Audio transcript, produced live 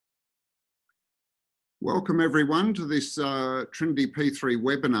Welcome everyone to this Trinity P3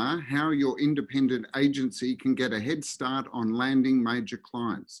 webinar, how your independent agency can get a head start on landing major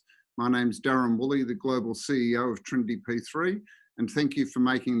clients. My name's Darren Woolley, the Global CEO of Trinity P3, and thank you for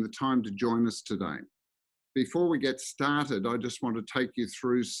making the time to join us today. Before we get started, I just want to take you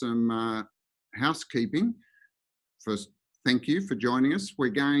through some housekeeping. First, thank you for joining us. We're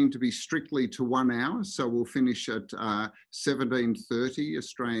going to be strictly to 1 hour, so we'll finish at 17:30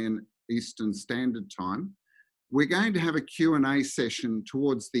 Australian Eastern Standard Time. We're going to have a Q&A session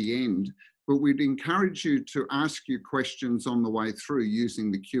towards the end, but we'd encourage you to ask your questions on the way through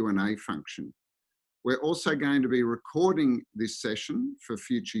using the Q&A function. We're also going to be recording this session for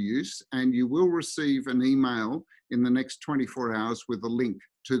future use, and you will receive an email in the next 24 hours with a link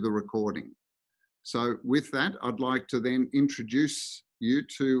to the recording. So with that, I'd like to then introduce you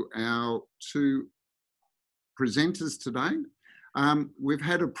to our two presenters today. We've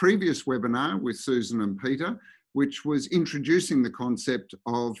had a previous webinar with Susan and Peter, which was introducing the concept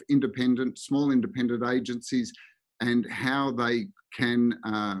of small independent agencies and how they can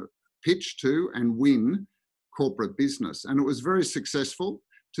pitch to and win corporate business. And it was very successful.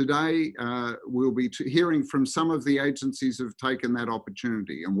 Today, we'll be hearing from some of the agencies who have taken that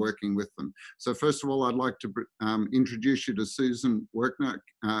opportunity and working with them. So first of all, I'd like to introduce you to Susan Werkner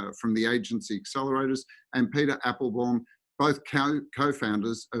from the Agency Accelerators and Peter Applebaum, both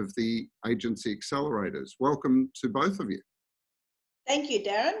co-founders of the Agency Accelerators. Welcome to both of you. Thank you,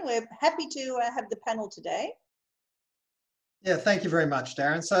 Darren. We're happy to have the panel today. Yeah, thank you very much,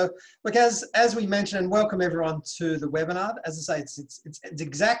 Darren. So, look, as we mentioned, and welcome everyone to the webinar. As I say, it's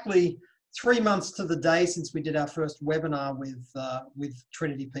exactly 3 months to the day since we did our first webinar with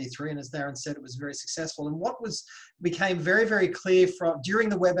Trinity P3, and as Darren said, it was very successful. And what became very, very clear during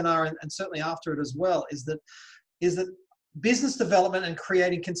the webinar and certainly after it as well is that business development and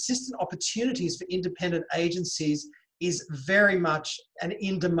creating consistent opportunities for independent agencies is very much an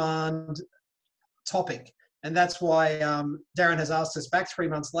in-demand topic. And that's why Darren has asked us back 3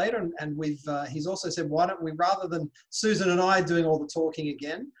 months later, and he's also said, why don't we, rather than Susan and I doing all the talking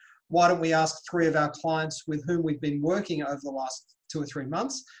again, why don't we ask 3 of our clients with whom we've been working over the last 2 or 3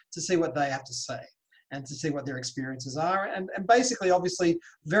 months to see what they have to say and to see what their experiences are. And basically, obviously,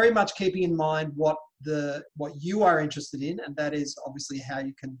 very much keeping in mind what you are interested in, and that is obviously how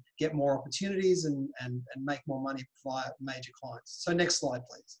you can get more opportunities and make more money via major clients. So next slide,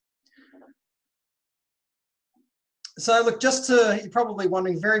 please. So look, you're probably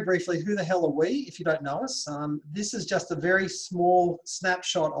wondering very briefly, who the hell are we, if you don't know us? This is just a very small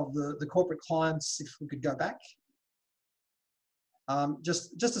snapshot of the corporate clients, if we could go back.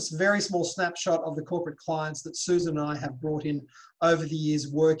 Just a very small snapshot of the corporate clients that Susan and I have brought in over the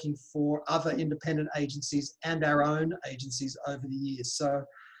years, working for other independent agencies and our own agencies over the years. So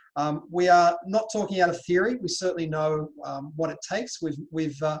we are not talking out of theory. We certainly know what it takes.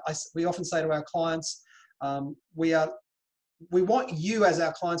 We often say to our clients, we want you as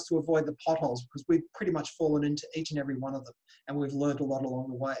our clients to avoid the potholes, because we've pretty much fallen into each and every one of them, and we've learned a lot along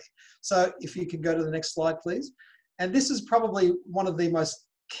the way. So if you could go to the next slide, please. And this is probably one of the most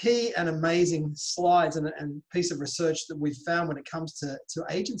key and amazing slides and piece of research that we've found when it comes to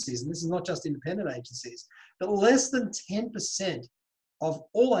agencies. And this is not just independent agencies, but less than 10% of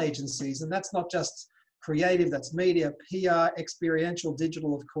all agencies, and that's not just creative, that's media, PR, experiential,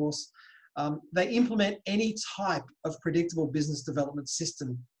 digital, of course, they implement any type of predictable business development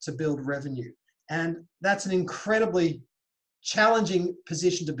system to build revenue. And that's an incredibly challenging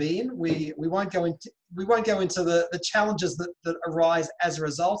position to be in. We won't go into the challenges that arise as a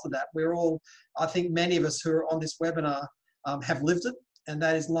result of that. We're all, I think many of us who are on this webinar have lived it, and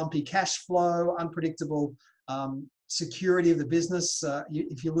that is lumpy cash flow, unpredictable security of the business.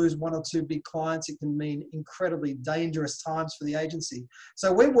 If you lose 1 or 2 big clients, it can mean incredibly dangerous times for the agency.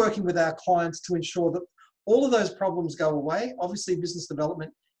 So we're working with our clients to ensure that all of those problems go away. Obviously, business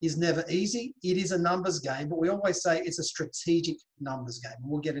development is never easy. It is a numbers game, but we always say it's a strategic numbers game.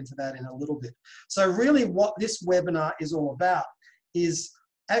 We'll get into that in a little bit. So really what this webinar is all about is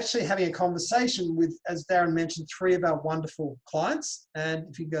actually having a conversation with, as Darren mentioned, 3 of our wonderful clients. And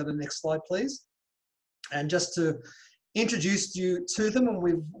if you go to the next slide, please. And just to introduce you to them, and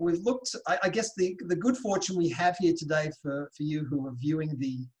we've looked, I guess the good fortune we have here today for you who are viewing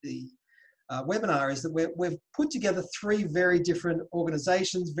the webinar is that we've put together 3 very different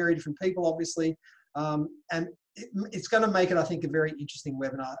organizations, very different people, obviously, and it's going to make it, I think, a very interesting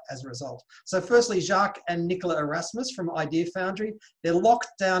webinar as a result. So firstly, Jacques and Nicola Erasmus from Foundry. They're locked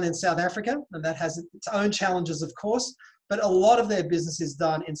down in South Africa, and that has its own challenges, of course, but a lot of their business is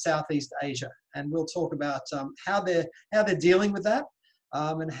done in Southeast Asia, and we'll talk about how they're dealing with that.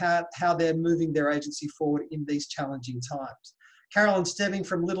 and how they're moving their agency forward in these challenging times. Carolyn Stebbing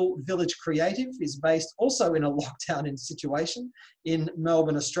from Little Village Creative is based also in a lockdown situation in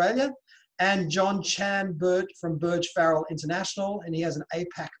Melbourne, Australia. And John Chan from Berge, Farrell International, and he has an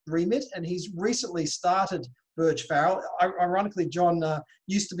APAC remit, and he's recently started Berge Farrell. Ironically, John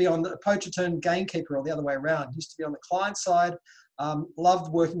used to be on the poacher turned gamekeeper, or the other way around, used to be on the client side,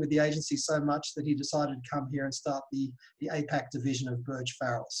 loved working with the agency so much that he decided to come here and start the APAC division of Berge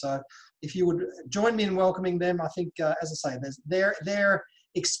Farrell. So if you would join me in welcoming them, I think, as I say, their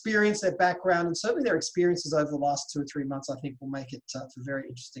experience, their background, and certainly their experiences over the last 2 or 3 months, I think will make it for very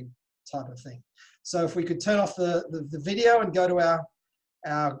interesting type of thing. So if we could turn off the video and go to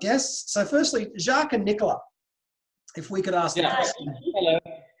our guests. So firstly, Jacques and Nicola, if we could ask the question. Hello.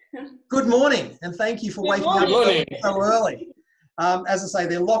 Good morning, and thank you for waking up so early. As I say,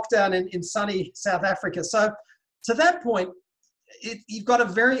 they're locked down in sunny South Africa. So to that point, you've got a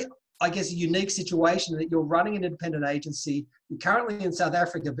very, I guess, unique situation that you're running an independent agency. You're currently in South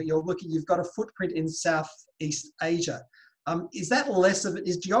Africa, but you've got a footprint in Southeast Asia. Is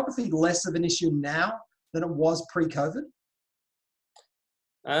geography less of an issue now than it was pre-COVID?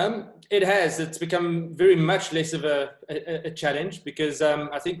 It has. It's become very much less of a challenge because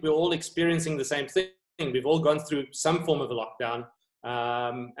I think we're all experiencing the same thing. We've all gone through some form of a lockdown.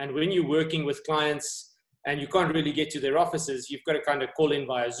 And when you're working with clients and you can't really get to their offices, you've got to kind of call in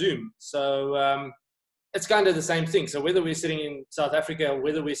via Zoom. So it's kind of the same thing. So whether we're sitting in South Africa, or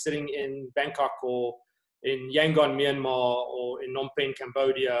whether we're sitting in Bangkok or in Yangon, Myanmar, or in Phnom Penh,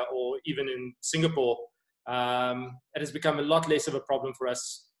 Cambodia, or even in Singapore, it has become a lot less of a problem for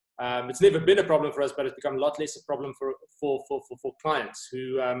us. It's never been a problem for us, but it's become a lot less a problem for clients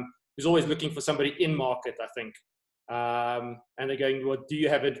who's always looking for somebody in market, I think. And they're going, well, do you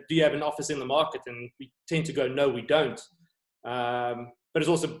have an office in the market? And we tend to go, no, we don't. But it's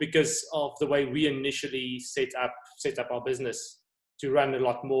also because of the way we initially set up our business to run a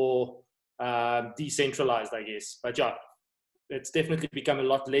lot more decentralized, I guess. But yeah, it's definitely become a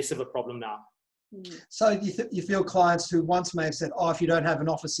lot less of a problem now. So you feel clients who once may have said, oh, if you don't have an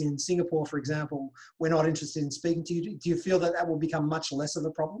office in Singapore, for example, we're not interested in speaking to you. Do you feel that will become much less of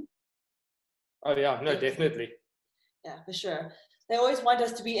a problem? Oh yeah, no, definitely. Yeah, for sure. They always want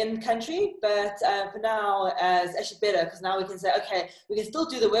us to be in country, but for now, it's actually better because now we can say, okay, we can still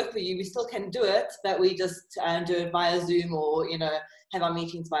do the work for you. We still can do it, but we just do it via Zoom, or, have our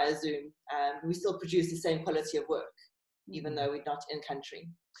meetings via Zoom. We still produce the same quality of work, even though we're not in country.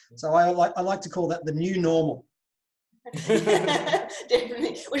 So I like to call that the new normal.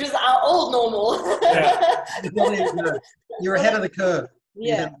 Definitely, which is our old normal. Yeah. You're ahead of the curve.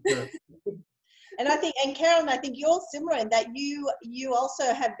 Yeah. And Carolyn, I think you're similar in that you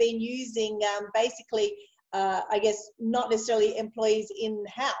also have been using basically, I guess, not necessarily employees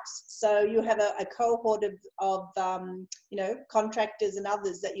in-house. So you have a cohort of contractors and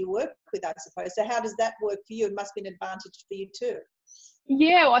others that you work with, I suppose. So how does that work for you? It must be an advantage for you too.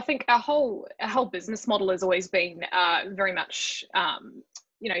 Yeah, well, I think our whole business model has always been very much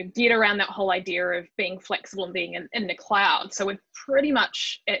geared around that whole idea of being flexible and being in the cloud. So we've pretty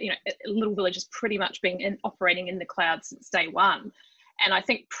much, Little Village has pretty much been operating in the cloud since day one. And I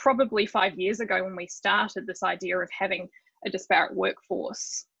think probably 5 years ago when we started, this idea of having a disparate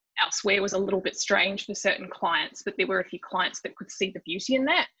workforce elsewhere was a little bit strange for certain clients, but there were a few clients that could see the beauty in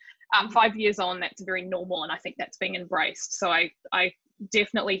that. 5 years on, that's very normal, and I think that's being embraced. So I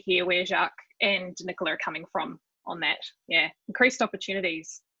definitely hear where Jacques and Nicola are coming from on that. Yeah, increased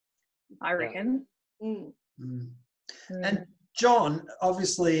opportunities, I reckon. Mm. And John,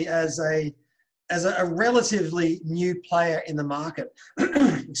 obviously, as a relatively new player in the market,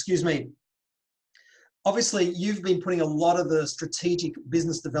 excuse me, obviously you've been putting a lot of the strategic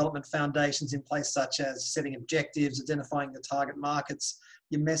business development foundations in place, such as setting objectives, identifying the target markets,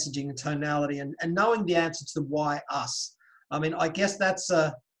 your messaging and tonality, and knowing the answer to why us. I mean, I guess that's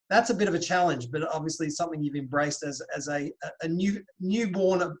a bit of a challenge, but obviously something you've embraced as a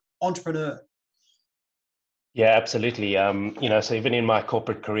newborn entrepreneur. Yeah, absolutely. So even in my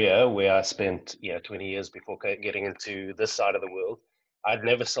corporate career, where I spent 20 years before getting into this side of the world, I'd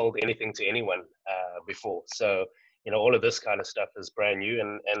never sold anything to anyone before. So all of this kind of stuff is brand new,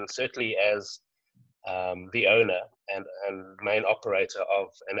 and certainly as the owner and main operator of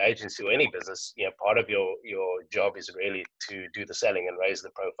an agency or any business, part of your job is really to do the selling and raise the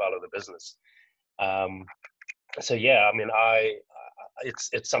profile of the business. So yeah, I mean,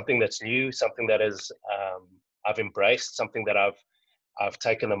 it's something that's new, something that is I've embraced, something that I've I've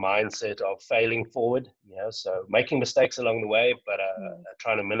taken a mindset of failing forward, so making mistakes along the way, but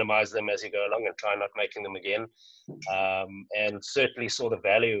trying to minimize them as you go along and try not making them again. And certainly saw the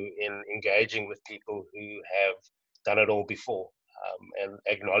value in engaging with people who have done it all before, and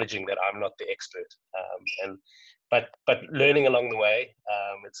acknowledging that I'm not the expert. But learning along the way.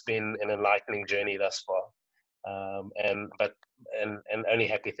 It's been an enlightening journey thus far, and only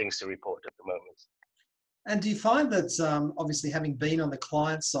happy things to report at the moment. And do you find that, obviously having been on the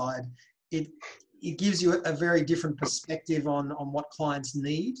client side, it gives you a very different perspective on what clients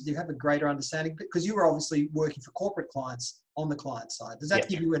need? Do you have a greater understanding? Because you were obviously working for corporate clients on the client side. Does that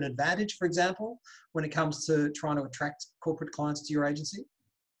give you an advantage, for example, when it comes to trying to attract corporate clients to your agency?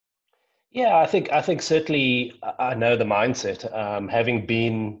 Yeah, I think certainly I know the mindset, having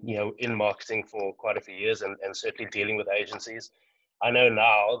been, in marketing for quite a few years and certainly dealing with agencies. I know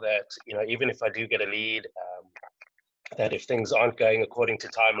now that, even if I do get a lead, that if things aren't going according to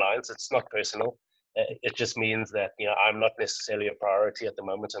timelines, it's not personal. It just means that, I'm not necessarily a priority at the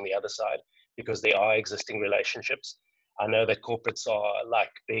moment on the other side, because there are existing relationships. I know that corporates are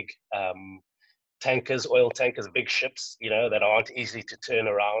like big tankers, oil tankers, big ships, that aren't easy to turn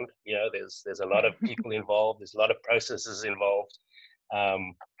around. There's a lot of people involved. There's a lot of processes involved.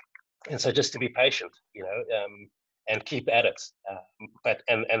 And so just to be patient, and keep at it. But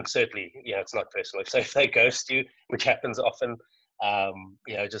certainly, it's not personal. So if they ghost you, which happens often,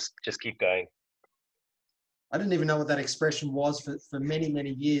 just keep going. I didn't even know what that expression was for many,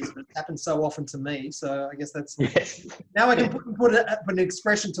 many years, but it happens so often to me. So I guess that's, now I can put an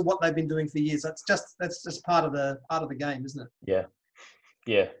expression to what they've been doing for years. That's just part of the game, isn't it?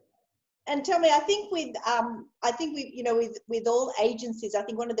 Yeah. And tell me, I think with with all agencies, I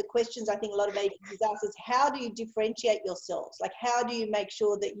think one of the questions I think a lot of agencies ask is, how do you differentiate yourselves? Like, how do you make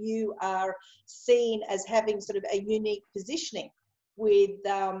sure that you are seen as having sort of a unique positioning with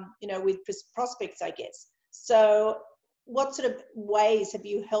prospects, I guess. So what sort of ways have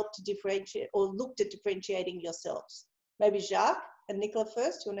you helped to differentiate or looked at differentiating yourselves? Maybe Jacques and Nicola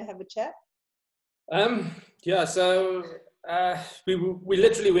first. Do you want to have a chat? So we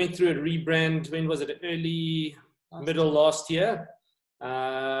literally went through a rebrand. When was it? Middle last year.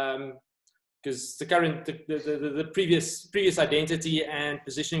 Because the previous identity and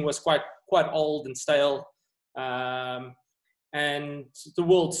positioning was quite old and stale. And the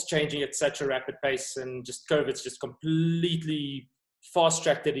world's changing at such a rapid pace, and just COVID's just completely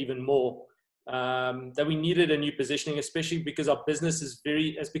fast-tracked it even more. That we needed a new positioning, especially because our business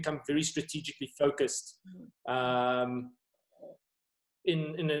has become very strategically focused,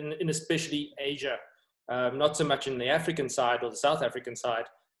 in especially Asia, not so much in the African side or the South African side.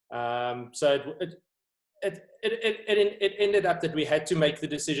 So it ended up that we had to make the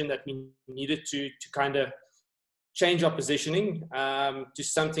decision that we needed to kind of change our positioning to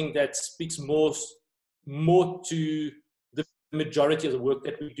something that speaks more to the majority of the work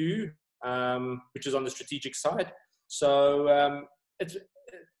that we do, which is on the strategic side. So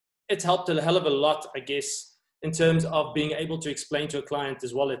it's helped a hell of a lot, I guess, in terms of being able to explain to a client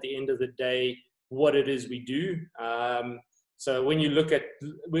as well at the end of the day what it is we do. So when you look at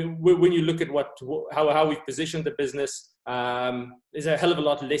how we've positioned the business, there's a hell of a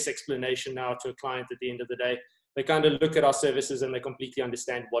lot less explanation now to a client at the end of the day. They kind of look at our services and they completely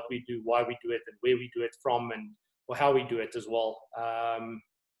understand what we do, why we do it, and where we do it from, and how we do it as well.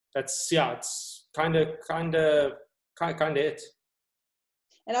 It's kind of it.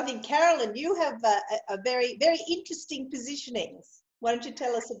 And I think, Carolyn, you have a very, very interesting positionings. Why don't you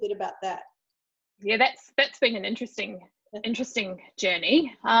tell us a bit about that? Yeah, that's been an interesting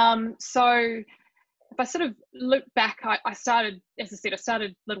journey. So if I sort of look back, I started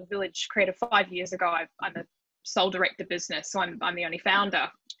Little Village Creative 5 years ago. I'm a sole director business, so I'm the only founder.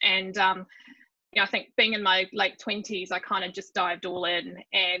 And I think being in my late 20s, I kind of just dived all in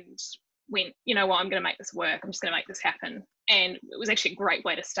and went, I'm going to make this work. I'm just going to make this happen. And it was actually a great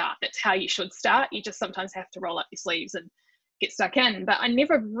way to start. That's how you should start. You just sometimes have to roll up your sleeves and get stuck in. But I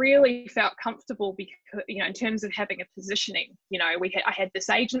never really felt comfortable because, in terms of having a positioning. I had this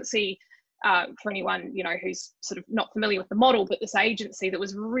agency, for anyone, who's sort of not familiar with the model, but this agency that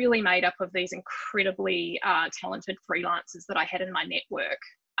was really made up of these incredibly talented freelancers that I had in my network,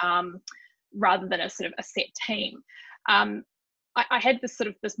 rather than a sort of a set team. I had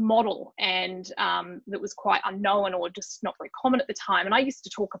this model, and that was quite unknown or just not very common at the time. And I used to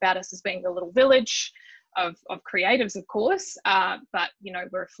talk about us as being the little village of creatives, of course, but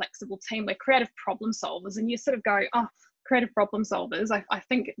we're a flexible team. We're creative problem solvers, and you sort of go, oh, creative problem solvers. I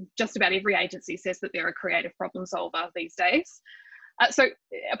think just about every agency says that they're a creative problem solver these days. So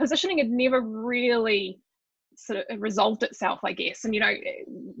positioning had never really sort of resolved itself, I guess. And, you know,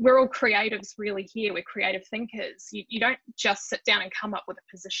 we're all creatives really here. We're creative thinkers. You don't just sit down and come up with a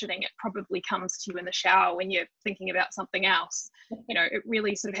positioning. It probably comes to you in the shower when you're thinking about something else. You know, it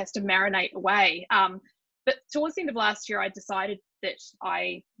really sort of has to marinate away. But towards the end of last year, I decided that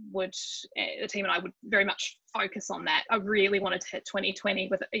I would, the team and I would very much focus on that. I really wanted to hit 2020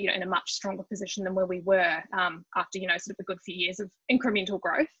 with, you know, in a much stronger position than where we were after, you know, sort of a good few years of incremental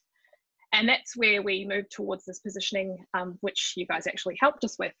growth. And that's where we moved towards this positioning, which you guys actually helped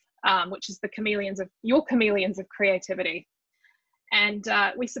us with, which is your chameleons of creativity. And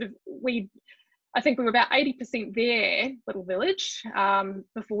I think we were about 80% there, Little Village,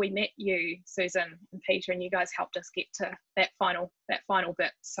 before we met you, Susan and Peter, and you guys helped us get to that final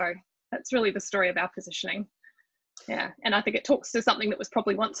bit. So that's really the story of our positioning. Yeah, and I think it talks to something that was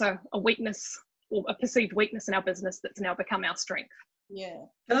probably once a weakness or a perceived weakness in our business that's now become our strength. Yeah.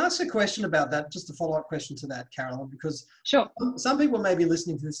 Can I ask a question about that? Just a follow-up question to that, Carolyn, because sure, some people may be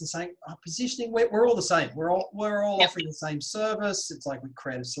listening to this and saying, oh, positioning, we're all the same. We're all yep. offering the same service. It's like with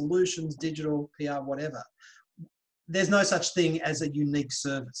creative solutions, digital, PR, whatever. There's no such thing as a unique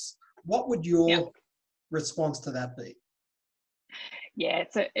service. What would your yep. response to that be? Yeah,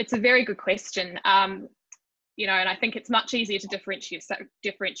 it's a very good question. You know, and I think it's much easier to differentiate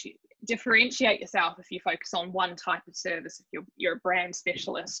yourself if you focus on one type of service. If you're a brand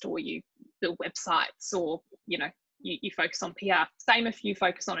specialist, or you build websites, or, you know, you focus on PR. Same if you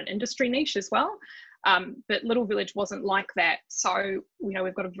focus on an industry niche as well. But Little Village wasn't like that. So, you know,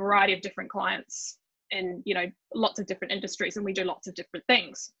 we've got a variety of different clients in, you know, lots of different industries, and we do lots of different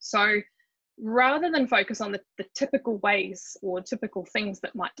things. So rather than focus on the typical ways or typical things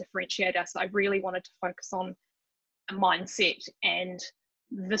that might differentiate us, I really wanted to focus on a mindset and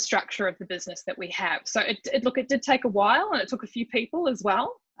the structure of the business that we have. So it did take a while, and it took a few people as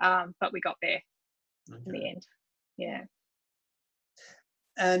well, but we got there in the end. Yeah.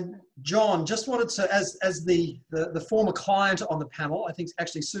 And John, just wanted to, as the former client on the panel, I think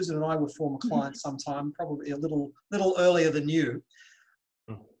actually Susan and I were former clients sometime, probably a little earlier than you.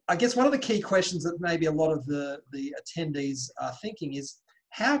 I guess one of the key questions that maybe a lot of the attendees are thinking is,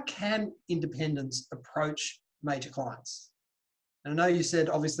 how can independents approach major clients? And I know you said,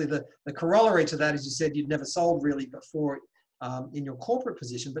 obviously, the corollary to that is you said you'd never sold really before in your corporate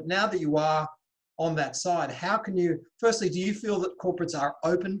position, but now that you are on that side, how can you, firstly, do you feel that corporates are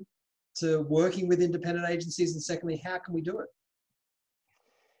open to working with independent agencies? And secondly, how can we do it?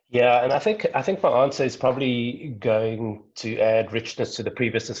 Yeah, and I think my answer is probably going to add richness to the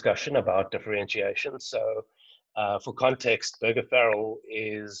previous discussion about differentiation. So for context, Berge Farrell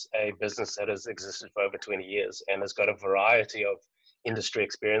is a business that has existed for over 20 years and has got a variety of industry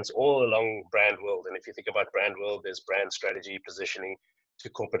experience all along brand world. And if you think about brand world, there's brand strategy, positioning, to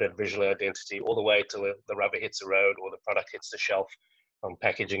corporate visual identity, all the way till the rubber hits the road or the product hits the shelf, from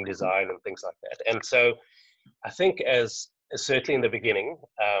packaging design and things like that. And so I think as certainly in the beginning,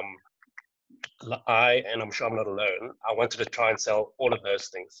 and I'm sure I'm not alone, I wanted to try and sell all of those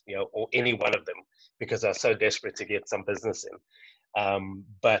things, you know, or any one of them, because I was so desperate to get some business in.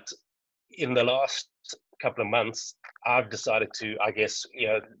 But in the last couple of months, I've decided to, I guess, you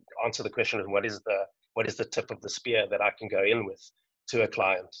know, answer the question of what is the tip of the spear that I can go in with to a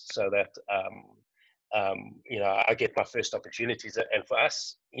client, so that you know, I get my first opportunities. And for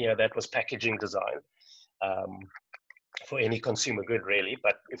us, you know, that was packaging design for any consumer good, really.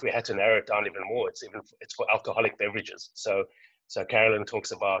 But if we had to narrow it down even more, it's for alcoholic beverages. So Carolyn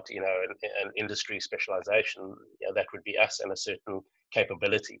talks about, you know, an industry specialization. You know, that would be us and a certain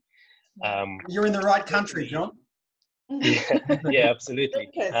capability. You're in the right country, John. Yeah, absolutely.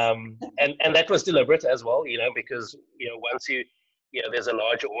 And that was deliberate as well, you know, because, you know, once you know, there's a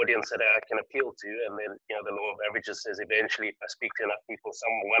larger audience that I can appeal to, and then, you know, the law of averages says eventually if I speak to enough people,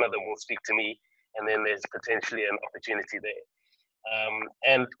 one of them will speak to me, and then there's potentially an opportunity there.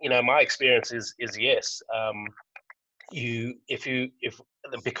 And, you know, my experience is yes,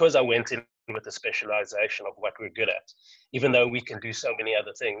 because I went in with the specialization of what we're good at, even though we can do so many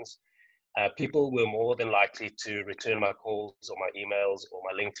other things, people were more than likely to return my calls or my emails or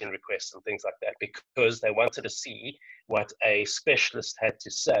my LinkedIn requests and things like that, because they wanted to see what a specialist had to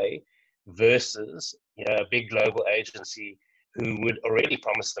say versus, you know, a big global agency who would already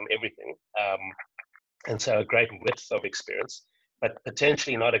promise them everything. And so a great width of experience, but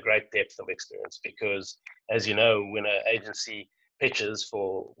potentially not a great depth of experience, because, as you know, when an agency pitches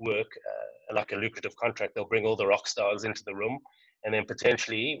for work, like a lucrative contract, they'll bring all the rock stars into the room. And then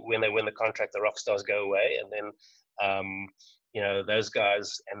potentially when they win the contract, the rock stars go away. And then, you know, those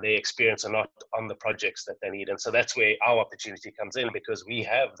guys and their experience are not on the projects that they need. And so that's where our opportunity comes in, because we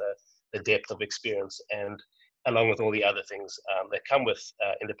have the depth of experience and along with all the other things that come with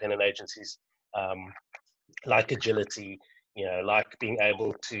independent agencies, like agility, like being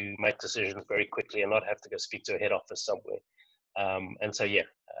able to make decisions very quickly and not have to go speak to a head office somewhere. And so, yeah,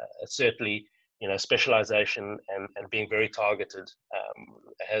 certainly, specialization and being very targeted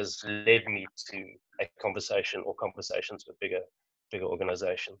has led me to a conversation or conversations with bigger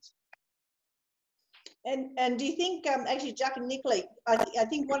organizations. And do you think, actually, Jacques and Nicola, I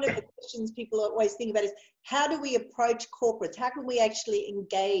think one of the questions people always think about is, how do we approach corporates? How can we actually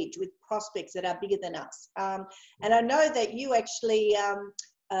engage with prospects that are bigger than us? And I know that you actually,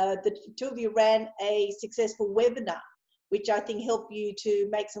 the two of you ran a successful webinar, which I think helped you to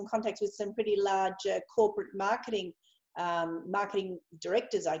make some contacts with some pretty large corporate marketing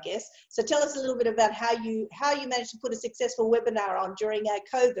directors, I guess. So tell us a little bit about how you managed to put a successful webinar on during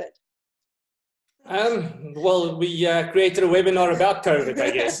COVID. Well, we created a webinar about COVID, I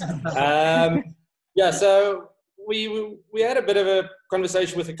guess. Yeah, so we had a bit of a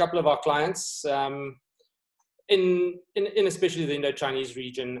conversation with a couple of our clients in especially the Indo-Chinese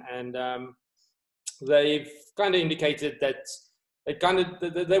region, and they've kind of indicated that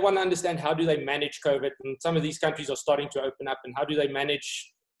they want to understand how do they manage COVID, and some of these countries are starting to open up, and how do they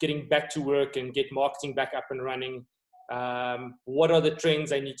manage getting back to work and get marketing back up and running. What are the trends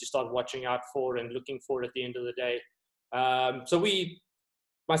they need to start watching out for and looking for at the end of the day? So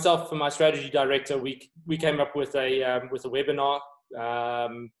myself and my strategy director, we came up with a webinar,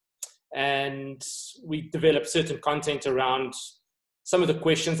 and we developed certain content around some of the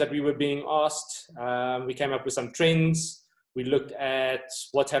questions that we were being asked. We came up with some trends. We looked at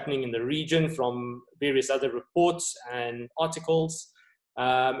what's happening in the region from various other reports and articles.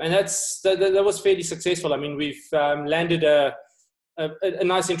 And that was fairly successful. I mean, we've landed a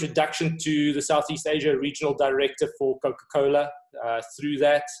nice introduction to the Southeast Asia regional director for Coca-Cola through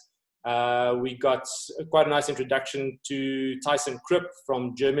that. We got quite a nice introduction to Tyson Kripp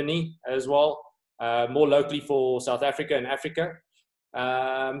from Germany as well, more locally for South Africa and Africa.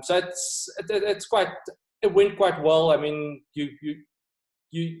 So it went quite well. I mean,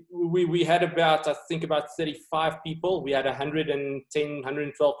 we had about 35 people. We had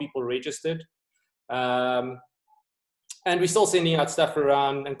 112 people registered. And we're still sending out stuff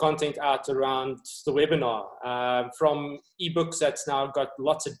around and content out around the webinar, from ebooks that's now got a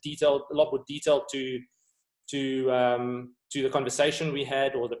lot more detail to the conversation we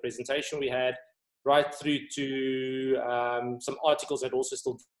had or the presentation we had, right through to some articles that also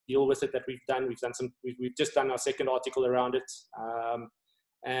still deal with it that we've done. We've just done our second article around it.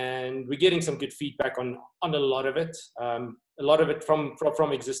 And we're getting some good feedback on a lot of it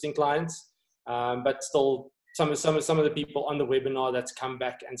from existing clients, but still some of the people on the webinar that's come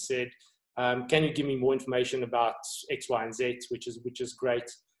back and said, can you give me more information about X, Y, and Z, which is great.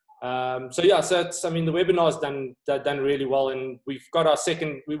 So the webinar's done really well, and we've got our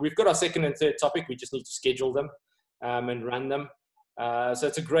second and third topic. We just need to schedule them and run them. So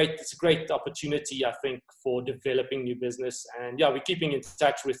it's a great opportunity, I think, for developing new business. And yeah, we're keeping in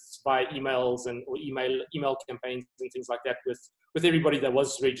touch via emails or email campaigns and things like that with everybody that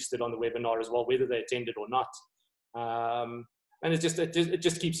was registered on the webinar as well, whether they attended or not. And it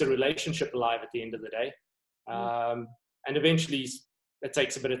just keeps the relationship alive at the end of the day. And eventually it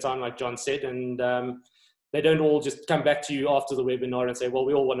takes a bit of time, like John said, and they don't all just come back to you after the webinar and say, well,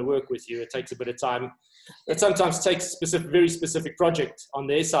 we all want to work with you. It takes a bit of time. It sometimes takes a very specific project on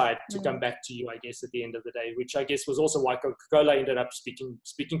their side to come back to you, I guess, at the end of the day, which I guess was also why Coca-Cola ended up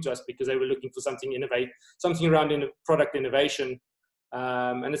speaking to us, because they were looking for something around product innovation.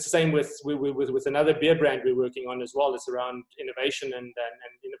 And it's the same with another beer brand we're working on as well. It's around innovation and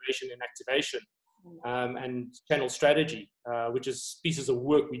innovation in activation and channel strategy, which is pieces of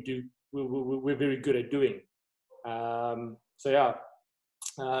work we do. We're very good at doing. So yeah,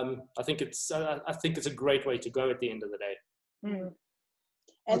 I think it's a great way to go at the end of the day.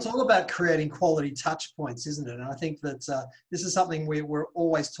 Well, it's all about creating quality touch points, isn't it? And I think that this is something we're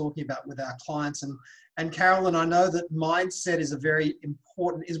always talking about with our clients. And Carolyn, I know that mindset is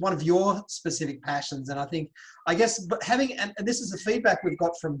one of your specific passions. And I guess and this is the feedback we've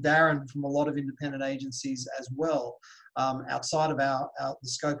got from Darren from a lot of independent agencies as well, outside of the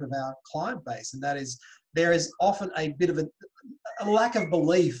scope of our client base. And that is, there is often a bit of a lack of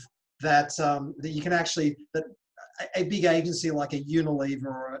belief that you can actually, that a big agency like a Unilever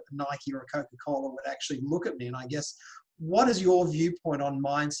or a Nike or a Coca-Cola would actually look at me. And I guess, what is your viewpoint on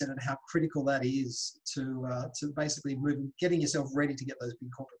mindset and how critical that is to basically getting yourself ready to get those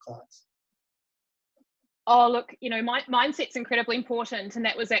big corporate clients? Oh, look, mindset's incredibly important. And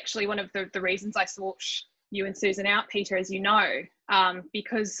that was actually one of the reasons I sought you and Susan out, Peter, as you know,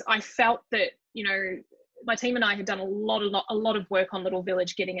 because I felt that, my team and I had done a lot of work on Little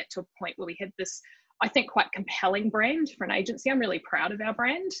Village, getting it to a point where we had this, I think, quite compelling brand for an agency. I'm really proud of our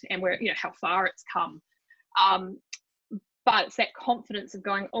brand and we're, how far it's come. But it's that confidence of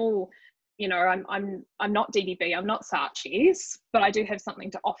going, oh, I'm not DDB, I'm not Saatchi's, but I do have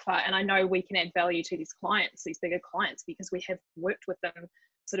something to offer, and I know we can add value to these clients, these bigger clients, because we have worked with them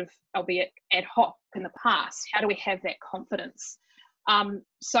sort of, albeit ad hoc in the past. How do we have that confidence?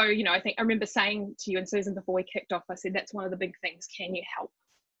 So, I think I remember saying to you and Susan before we kicked off, I said, that's one of the big things. Can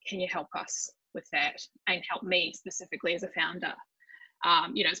you help us with that, and help me specifically as a founder?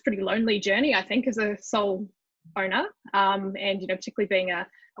 It's a pretty lonely journey, I think, as a sole owner, and particularly being a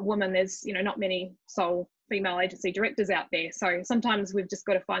woman, there's not many sole female agency directors out there, so sometimes we've just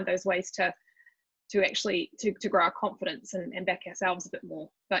got to find those ways to actually grow our confidence and back ourselves a bit more.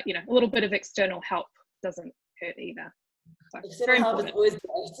 But a little bit of external help doesn't hurt either. So it's very important.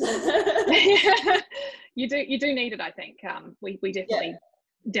 Yeah, you do need it, I think. We definitely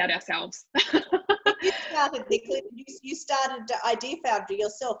doubt ourselves. You started, Nicola, you started Idea Foundry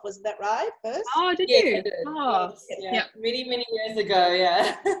yourself, wasn't that right, first? Oh, did yes, you? I did. Oh, yeah. Many years ago,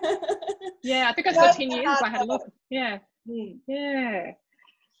 yeah. Yeah, I think I got 10 years. I had a look. Yeah. Yeah.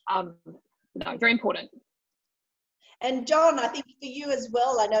 No, very important. And John, I think for you as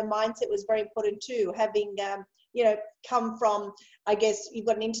well, I know mindset was very important too, having, come from, I guess you've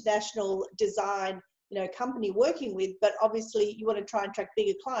got an international design company working with, but obviously you want to try and attract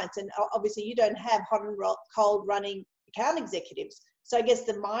bigger clients, and obviously you don't have hot and cold running account executives. So I guess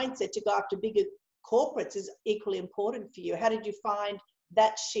the mindset to go after bigger corporates is equally important for you. How did you find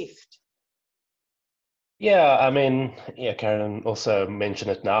that shift? Yeah, I mean, Carolyn also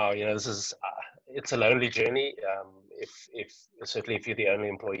mentioned it now. This is it's a lonely journey. Certainly if you're the only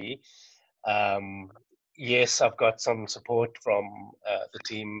employee. Yes, I've got some support from the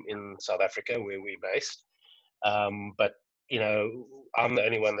team in South Africa where we're based, but I'm the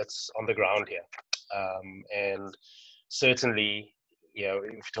only one that's on the ground here, and certainly,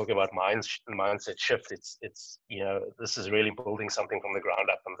 if you talk about mindset shift, it's this is really building something from the ground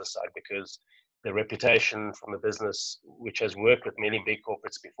up on this side, because the reputation from the business, which has worked with many big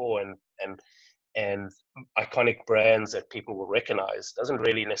corporates before and iconic brands that people will recognize, doesn't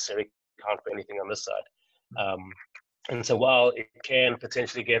really necessarily count for anything on this side. And so while it can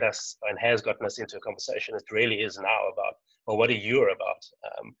potentially get us and has gotten us into a conversation, it really is now about, well, what are you about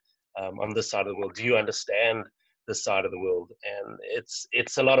on this side of the world? Do you understand this side of the world? And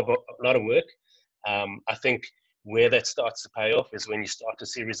it's a lot of work. I think where that starts to pay off is when you start to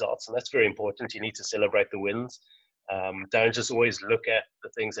see results, and that's very important. You need to celebrate the wins. Don't just always look at the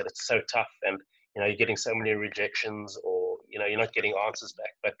things that it's so tough and you're getting so many rejections, or you're not getting answers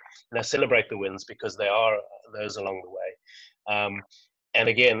back, but celebrate the wins, because they are those along the way. And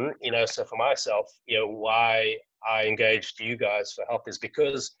again, so for myself, why I engaged you guys for help is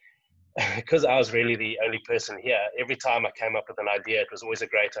because I was really the only person here. Every time I came up with an idea, it was always a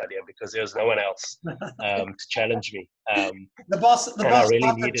great idea because there was no one else to challenge me. The boss really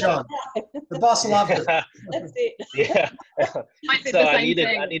loved it, John. The boss loved it. That's it. Yeah. So I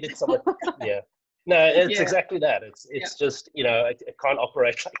needed someone. Yeah. No, it's exactly that. It's just, it can't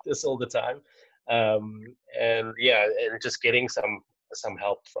operate like this all the time. And just getting some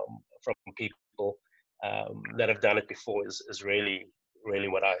help from people that have done it before is really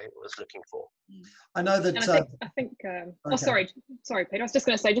what I was looking for. I know that. I think okay. Oh, sorry, Peter. I was just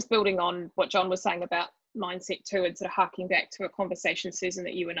going to say, just building on what John was saying about mindset too, and sort of harking back to a conversation, Susan,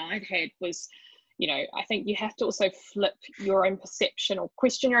 that you and I had was, I think you have to also flip your own perception or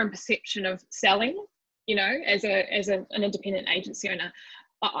question your own perception of selling, as an independent agency owner.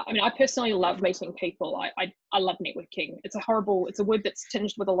 I mean, I personally love meeting people. I love networking. It's a word that's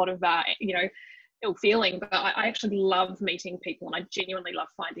tinged with a lot of, ill feeling, but I actually love meeting people, and I genuinely love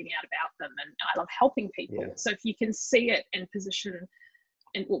finding out about them, and I love helping people. Yeah. So if you can see it and reposition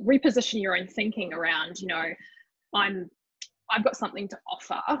your own thinking around, I've got something to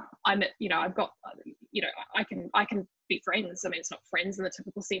offer. I can be friends. I mean, it's not friends in the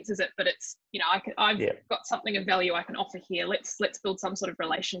typical sense, is it? But it's, I've got something of value I can offer here. Let's build some sort of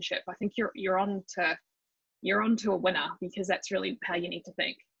relationship. I think you're on to a winner, because that's really how you need to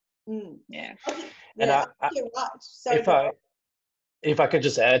think. Yeah. And you're right. So if I could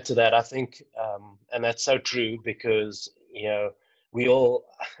just add to that, I think, and that's so true, because we all,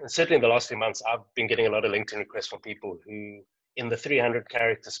 certainly in the last few months, I've been getting a lot of LinkedIn requests from people who, in the 300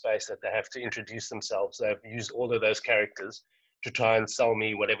 character space that they have to introduce themselves, they've used all of those characters to try and sell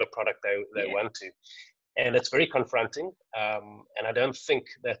me whatever product they want to. And it's very confronting. And I don't think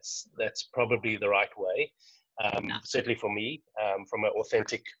that's probably the right way. certainly for me, from an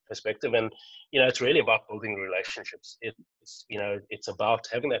authentic perspective. And, it's really about building relationships. It's about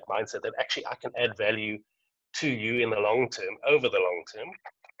having that mindset that actually I can add value to you in the long term, over the long term,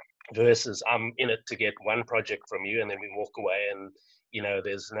 versus I'm in it to get one project from you and then we walk away and,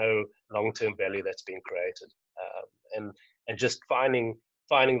 there's no long-term value that's been created. And just finding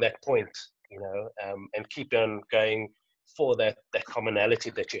that point, and keep on going for that commonality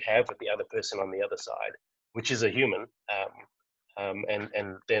that you have with the other person on the other side, which is a human,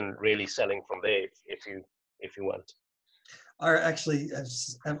 and then really selling from there if you want. I actually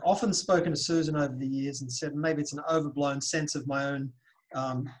have often spoken to Susan over the years and said maybe it's an overblown sense of my own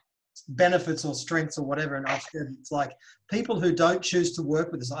benefits or strengths or whatever, and I've said it's like people who don't choose to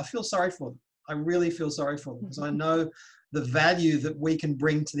work with us, I feel sorry for them. I really feel sorry for them, because I know the value that we can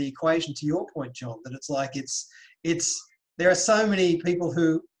bring to the equation. To your point, John, that it's like there are so many people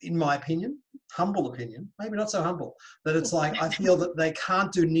who, in my opinion, humble opinion, maybe not so humble, that it's like I feel that they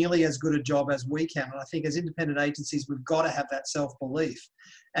can't do nearly as good a job as we can. And I think as independent agencies, we've got to have that self-belief.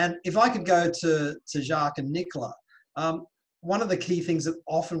 And if I could go to Jacques and Nicola, one of the key things that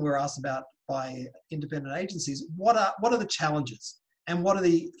often we're asked about by independent agencies, what are the challenges, and what are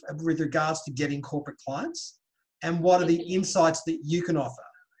with regards to getting corporate clients, and what are the insights that you can offer?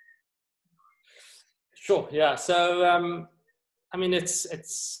 Sure. Yeah. So,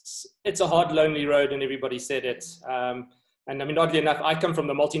 it's a hard, lonely road, and everybody said it. And oddly enough, I come from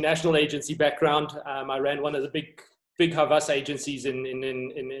the multinational agency background. I ran one of the big Havas agencies in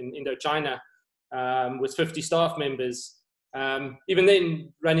Indochina, with 50 staff members. Even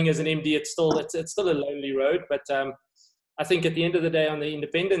then, running as an MD, it's still a lonely road. But I think at the end of the day, on the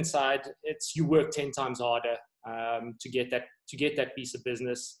independent side, you work 10 times harder to get that piece of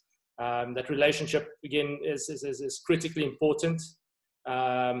business. That relationship, again, is critically important.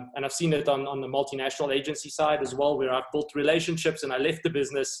 And I've seen it on the multinational agency side as well, where I've built relationships and I left the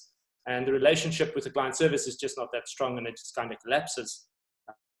business and the relationship with the client service is just not that strong, and it just kind of collapses.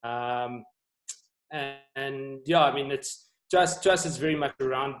 It's just is very much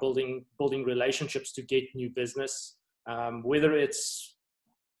around building relationships to get new business, whether it's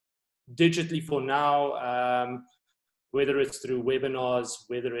digitally for now, whether it's through webinars,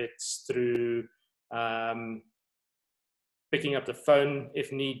 whether it's through picking up the phone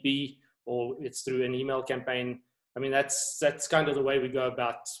if need be, or it's through an email campaign. That's kind of the way we go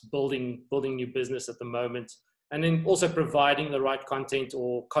about building new business at the moment. And then also providing the right content,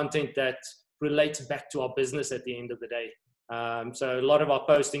 or content that relates back to our business at the end of the day. So a lot of our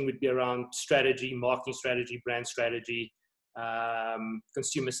posting would be around strategy, marketing strategy, brand strategy,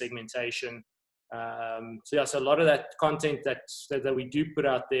 consumer segmentation. So a lot of that content that we do put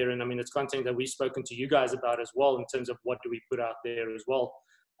out there, and it's content that we've spoken to you guys about as well, in terms of what do we put out there as well,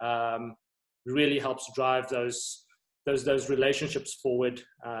 really helps drive those relationships forward,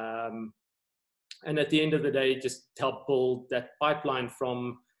 and at the end of the day, just help build that pipeline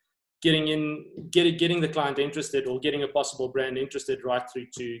from getting the client interested, or getting a possible brand interested, right through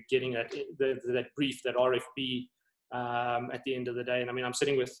to getting that brief, that RFP. At the end of the day, and I'm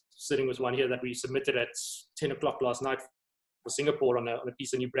sitting with one here that we submitted at 10 o'clock last night for Singapore on a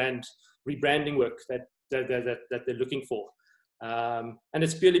piece of new rebranding work that they're looking for, and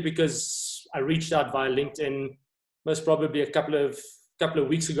it's purely because I reached out via LinkedIn, most probably a couple of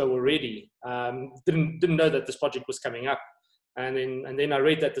weeks ago already. Didn't know that this project was coming up, and then I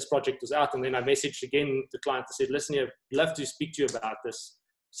read that this project was out, and then I messaged again the client and said, listen, I'd love to speak to you about this.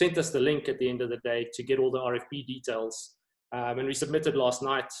 Sent us the link at the end of the day to get all the RFP details, and we submitted last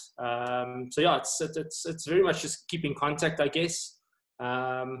night. It's very much just keeping contact, I guess,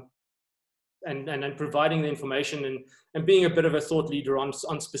 and providing the information and being a bit of a thought leader on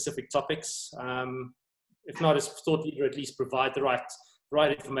specific topics. If not as thought leader, at least provide the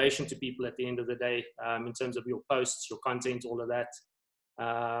right information to people at the end of the day, in terms of your posts, your content, all of that.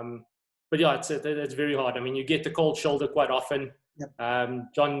 But yeah, it's very hard. You get the cold shoulder quite often. Yep.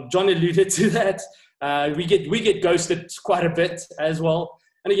 John alluded to that. We get ghosted quite a bit as well.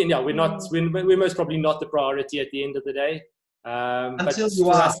 And again, we're most probably not the priority at the end of the day. Until you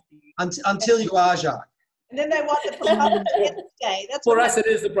are, Jacques. And then they want the proposal yesterday. That's for us, it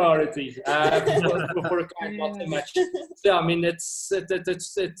is the priority. For a client, not so much. So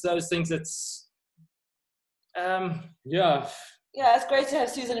it's those things. Yeah, it's great to have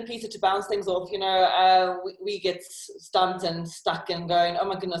Susan and Peter to bounce things off. We get stumped and stuck and going, oh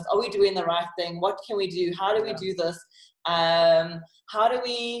my goodness, are we doing the right thing? What can we do? How do we do this? How do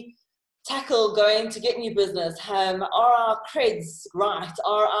we tackle going to get new business? Are our creds right? Is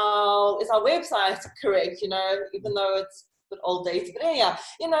our website correct? Even though bit old dated, but anyhow,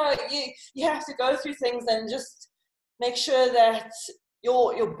 you know, you have to go through things and just make sure that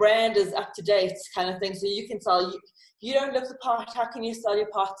your brand is up to date, kind of thing, so you can sell. You don't look the part. How can you sell your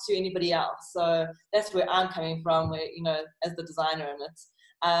part to anybody else? So that's where I'm coming from, where, you know, as the designer in it.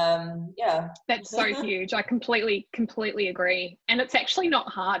 Yeah, that's so huge. I completely agree, and it's actually not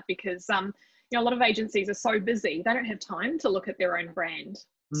hard because you know, a lot of agencies are so busy they don't have time to look at their own brand.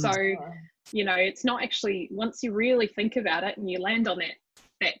 So you know, it's not actually, once you really think about it and you land on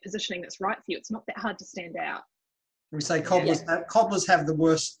that positioning that's right for you, it's not that hard to stand out. We say cobblers have the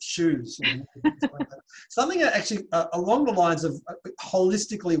worst shoes. Something that actually along the lines of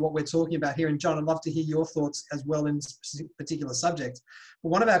holistically what we're talking about here, and John, I'd love to hear your thoughts as well in this particular subject. But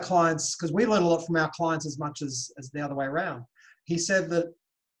one of our clients, because we learn a lot from our clients as much as the other way around, he said that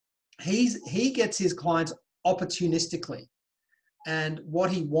he gets his clients opportunistically. And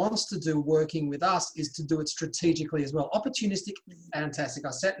what he wants to do working with us is to do it strategically as well. Opportunistic, fantastic. I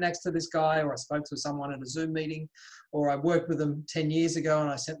sat next to this guy, or I spoke to someone at a Zoom meeting, or I worked with them 10 years ago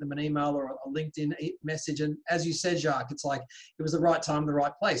and I sent them an email or a LinkedIn message. And as you said, Jacques, it's like it was the right time, the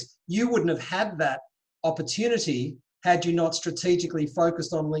right place. You wouldn't have had that opportunity had you not strategically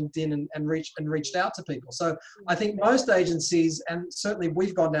focused on LinkedIn and reached out to people. So I think most agencies, and certainly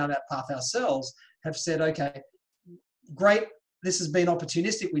we've gone down that path ourselves, have said, okay, great, this has been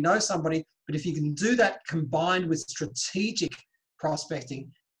opportunistic, we know somebody, but if you can do that combined with strategic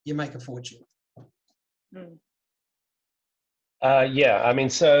prospecting, you make a fortune. Yeah, I mean,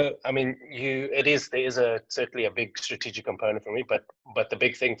 there is certainly a big strategic component for me, but the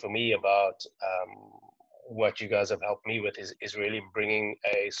big thing for me about what you guys have helped me with is really bringing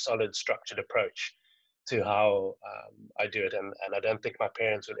a solid, structured approach to how I do it. And I don't think my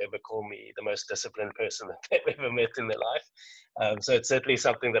parents would ever call me the most disciplined person that they've ever met in their life. So it's certainly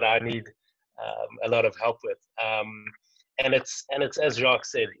something that I need a lot of help with. And it's as Jacques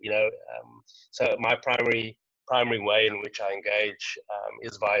said, you know, so my primary way in which I engage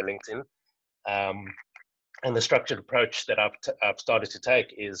is via LinkedIn. And the structured approach that I've started to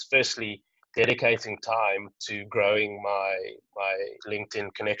take is firstly dedicating time to growing my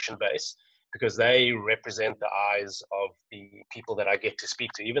LinkedIn connection base, because they represent the eyes of the people that I get to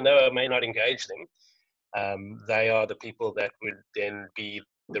speak to. Even though I may not engage them, they are the people that would then be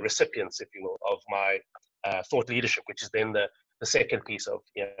the recipients, if you will, of my thought leadership, which is then the second piece of,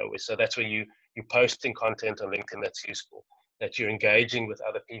 you know, so that's where you're posting content on LinkedIn that's useful, that you're engaging with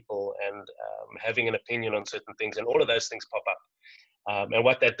other people and having an opinion on certain things, and all of those things pop up. And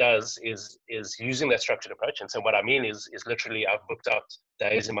what that does is using that structured approach. And so what I mean is literally I've booked out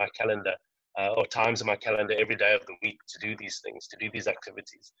days in my calendar or times in my calendar every day of the week to do these things, to do these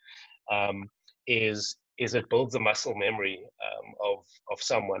activities. Is it builds a muscle memory of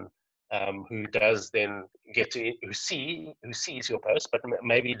someone who does then get to, who sees your posts, but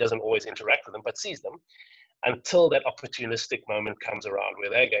maybe doesn't always interact with them, but sees them, until that opportunistic moment comes around where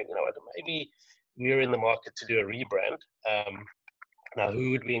they're going, you know what, maybe we're in the market to do a rebrand. Now,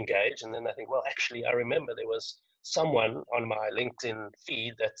 who would we engage? And then I think, well, actually, I remember there was someone on my LinkedIn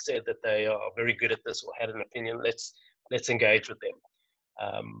feed that said that they are very good at this or had an opinion. Let's engage with them.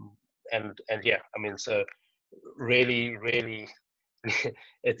 And yeah, I mean, so really,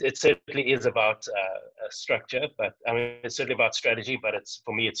 it certainly is about structure, but I mean, it's certainly about strategy, but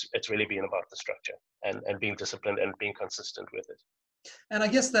for me, it's really been about the structure and being disciplined and being consistent with it. And I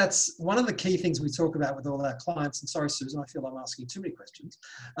guess that's one of the key things we talk about with all our clients. And sorry, Susan, I feel I'm asking too many questions.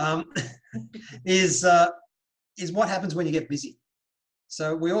 Is what happens when you get busy.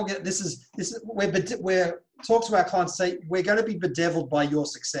 So we all get we're talk to our clients, say we're going to be bedeviled by your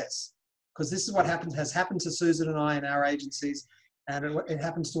success, because this is what has happened to Susan and I in our agencies, and it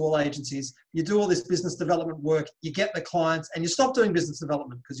happens to all agencies. You do all this business development work, you get the clients, and you stop doing business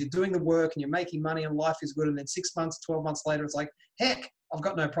development because you're doing the work and you're making money and life is good. And then 6 months, 12 months later, it's like, heck, I've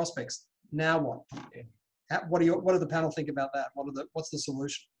got no prospects. Now what? What do the panel think about that? What's the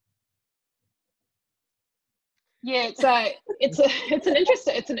solution? Yeah, it's an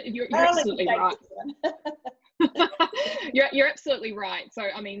interesting. You're absolutely right. You're absolutely right. So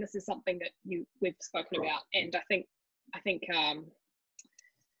I mean, this is something that we've spoken about, and I think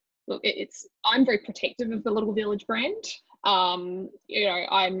look, I'm very protective of the Little Village brand. You know,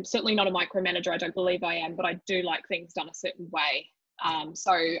 I'm certainly not a micromanager. I don't believe I am, but I do like things done a certain way.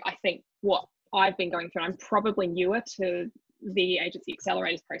 So I think what I've been going through, I'm probably newer to the Agency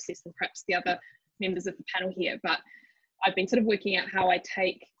Accelerators process than perhaps the other members of the panel here, but I've been sort of working out how I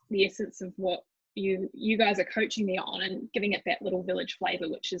take the essence of what you guys are coaching me on and giving it that Little Village flavor,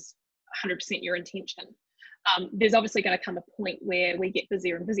 which is 100% your intention. There's obviously going to come a point where we get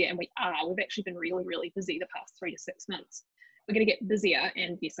busier and busier, and we've actually been really, really busy the past 3 to 6 months. we're going to get busier,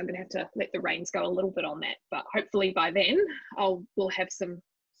 and yes, I'm going to have to let the reins go a little bit on that. But hopefully by then, we'll have some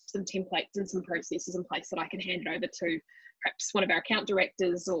templates and some processes in place that I can hand it over to perhaps one of our account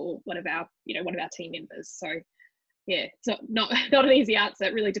directors or one of our team members. So yeah, it's not an easy answer.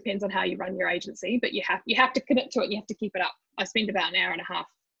 It really depends on how you run your agency, but you have to commit to it. You have to keep it up. I spend about an hour and a half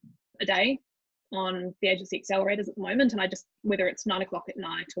a day on the Agency Accelerators at the moment, and I just, whether it's 9 o'clock at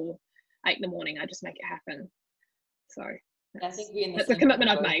night or 8 in the morning, I just make it happen. So that's a commitment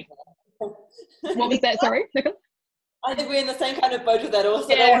I've made. What was that? Sorry, Nicola? I think we're in the same kind of boat with that also.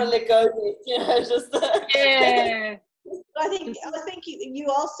 Yeah. I don't want to let go of it, you know, just yeah. I think you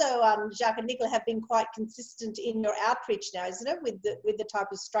also, Jacques and Nicola, have been quite consistent in your outreach now, isn't it? With the type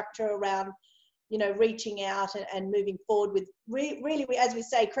of structure around, you know, reaching out and moving forward with really, as we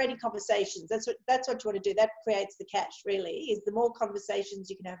say, creating conversations. That's what you want to do. That creates the cash. Really, is the more conversations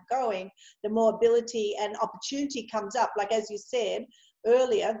you can have going, the more ability and opportunity comes up. Like as you said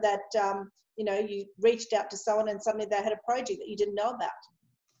earlier, that you know, you reached out to someone and suddenly they had a project that you didn't know about.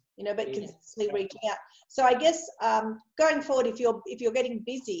 You know, but consistently reaching out. So I guess going forward, if you're getting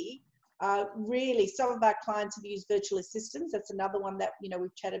busy, really some of our clients have used virtual assistants. That's another one that, you know,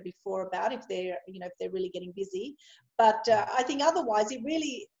 we've chatted before about if they're really getting busy. But I think otherwise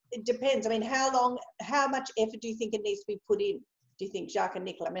it depends. I mean, how much effort do you think it needs to be put in? Do you think, Jacques and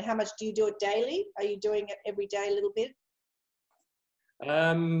Nicola? I mean, how much do you do it daily? Are you doing it every day a little bit?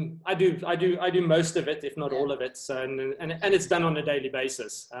 I do most of it, if not all of it. So, and it's done on a daily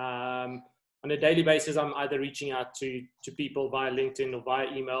basis. On a daily basis, I'm either reaching out to people via LinkedIn or via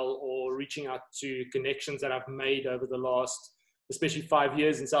email, or reaching out to connections that I've made over the last, especially 5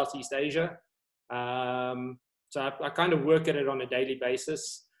 years in Southeast Asia. So I kind of work at it on a daily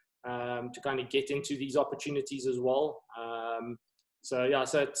basis to kind of get into these opportunities as well. So yeah,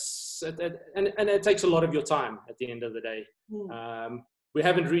 so and it takes a lot of your time at the end of the day. We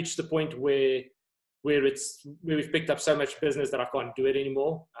haven't reached the point where we've picked up so much business that I can't do it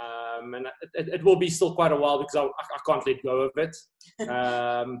anymore. And it will be still quite a while because I can't let go of it.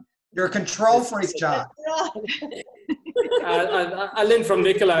 You're a control freak, Jacques. I learned from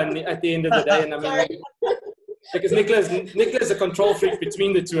Nicola at the end of the day, and I mean, because Nicola's a control freak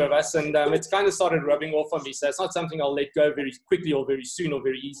between the two of us, and it's kind of started rubbing off on me. So it's not something I'll let go very quickly or very soon or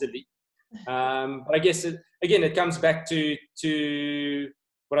very easily. But I guess it comes back to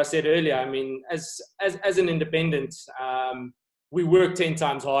what I said earlier. I mean, as an independent, we work 10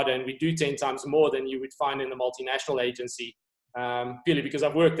 times harder and we do 10 times more than you would find in a multinational agency, purely because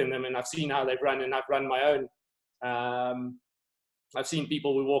I've worked in them and I've seen how they've run, and I've run my own. I've seen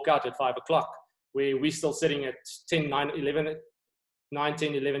people who walk out at 5 o'clock where we're still sitting at 10, 9, 11, 9,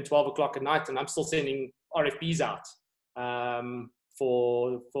 10, 11, 12 o'clock at night, and I'm still sending RFPs out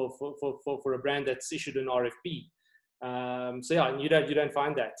for a brand that's issued an RFP. So yeah, and you don't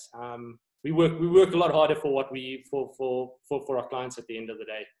find that. We work a lot harder for our clients at the end of the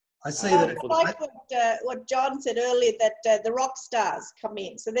day. I see that. I like what John said earlier, that the rock stars come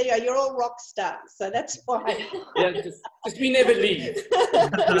in. So there you are, you're all rock stars. So that's why. Yeah, just we never leave.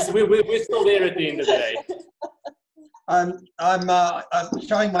 We're still there at the end of the day. I'm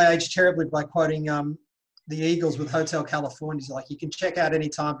showing my age terribly by quoting the Eagles with Hotel California. It's like, you can check out any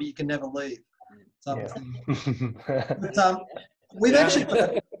time, but you can never leave. But, we've actually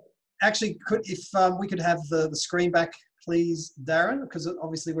could, if we could have the screen back, please, Darren, because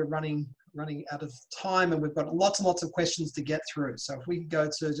obviously we're running out of time and we've got lots and lots of questions to get through. So if we could go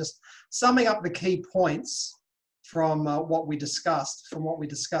to just summing up the key points from what we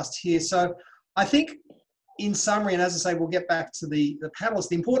discussed here. So I think in summary, and as I say, we'll get back to the panelists,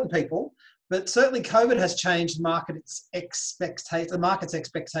 the important people, but certainly COVID has changed the market's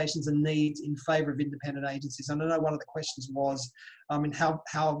expectations and needs in favour of independent agencies. And I know one of the questions was how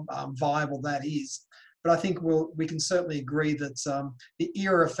viable that is. But I think we can certainly agree that the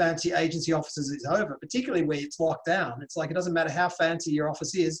era of fancy agency offices is over, particularly where it's locked down. It's like, it doesn't matter how fancy your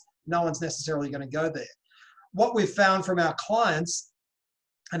office is, no one's necessarily going to go there. What we've found from our clients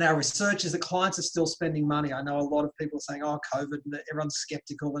and our research is that clients are still spending money. I know a lot of people are saying, oh, COVID, and everyone's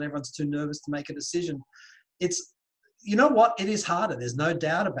skeptical and everyone's too nervous to make a decision. It's, you know what, it is harder. There's no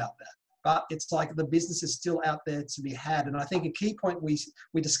doubt about that. But it's like the business is still out there to be had. And I think a key point we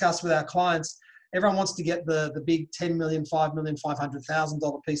discussed with our clients, everyone wants to get the big $10 million, $5 million,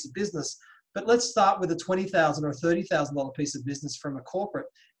 $500,000 piece of business. But let's start with a $20,000 or $30,000 piece of business from a corporate.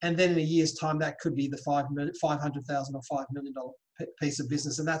 And then in a year's time, that could be the $500,000 or $5 million piece of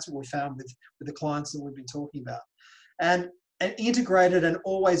business. And that's what we found with the clients that we've been talking about. And an integrated and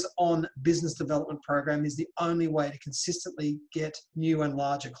always on business development program is the only way to consistently get new and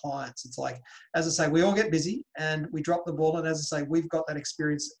larger clients. It's like, as I say, we all get busy and we drop the ball. And as I say, we've got that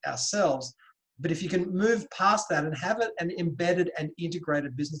experience ourselves. But if you can move past that and have it an embedded and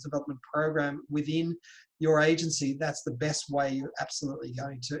integrated business development program within your agency, that's the best way you're absolutely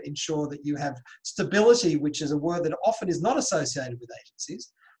going to ensure that you have stability, which is a word that often is not associated with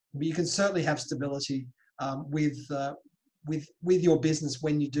agencies. But you can certainly have stability with your business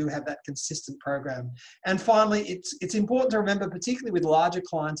when you do have that consistent program. And finally, it's important to remember, particularly with larger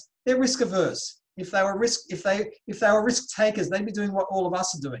clients, they're risk averse. If they were risk takers, they'd be doing what all of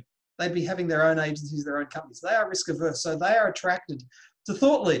us are doing. They'd be having their own agencies, their own companies. They are risk averse, so they are attracted to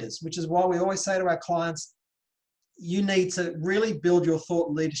thought leaders, which is why we always say to our clients, you need to really build your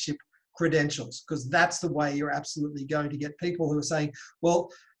thought leadership credentials, because that's the way you're absolutely going to get people who are saying, well,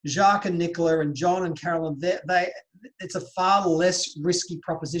 Jacques and Nicola and John and Carolyn, it's a far less risky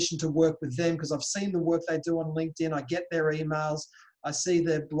proposition to work with them because I've seen the work they do on LinkedIn. I get their emails. I see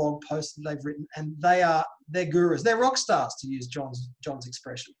their blog posts that they've written, and they're gurus. They're rock stars, to use John's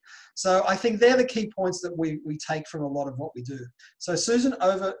expression. So I think they're the key points that we take from a lot of what we do. So Susan,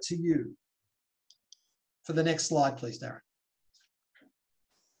 over to you for the next slide, please, Darren.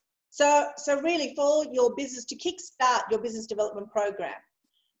 So really, for your business to kickstart your business development program,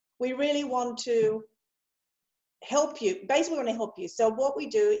 we really want to help you. Basically, we want to help you. So what we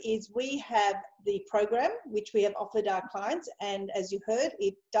do is we have the program, which we have offered our clients. And as you heard,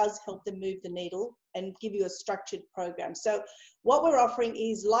 it does help them move the needle and give you a structured program. So what we're offering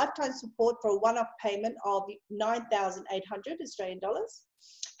is lifetime support for a one-off payment of 9,800 Australian dollars.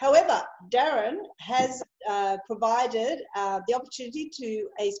 However, Darren has provided the opportunity to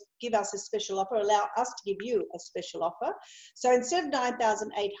give us a special offer, allow us to give you a special offer. So instead of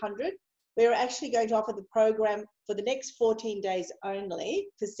 9,800, we're actually going to offer the program for the next 14 days only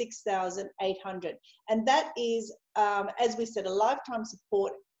for 6,800. And that is, as we said, a lifetime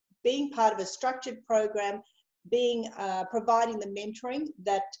support, being part of a structured program, providing the mentoring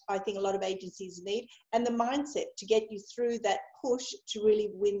that I think a lot of agencies need, and the mindset to get you through that push to really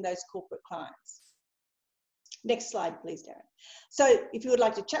win those corporate clients. Next slide, please, Darren. So if you would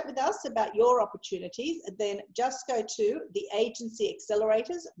like to chat with us about your opportunities, then just go to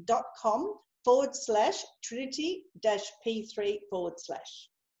theagencyaccelerators.com/Trinity-P3/.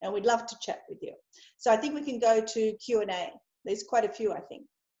 And we'd love to chat with you. So I think we can go to Q&A. There's quite a few, I think.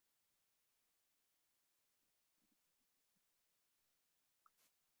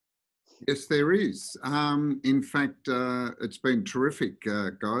 Yes, there is. In fact, it's been terrific,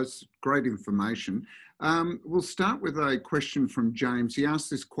 guys. Great information. We'll start with a question from James. He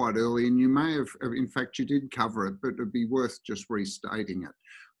asked this quite early, and you may have, in fact, you did cover it, but it'd be worth just restating it.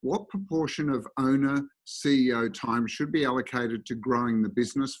 What proportion of owner CEO time should be allocated to growing the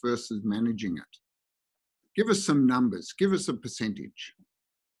business versus managing it? Give us some numbers. Give us a percentage.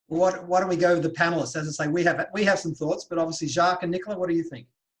 Why don't we go with the panelists? As I say, we have some thoughts, but obviously, Jacques and Nicola, what do you think?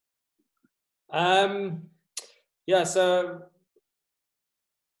 Yeah, so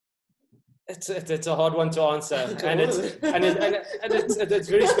it's a hard one to answer, and it's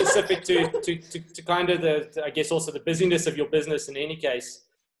very specific to kind of I guess also the busyness of your business in any case.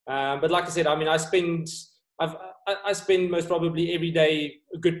 But like I said, I mean, I spend most probably every day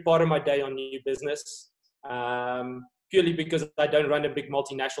a good part of my day on new business, purely because I don't run a big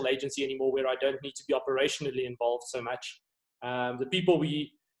multinational agency anymore where I don't need to be operationally involved so much. The people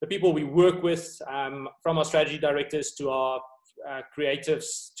we work with, from our strategy directors to our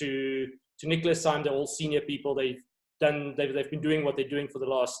creatives to Nicola's side, they're all senior people. They've been doing what they're doing for the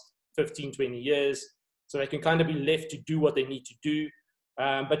last 15, 20 years. So they can kind of be left to do what they need to do.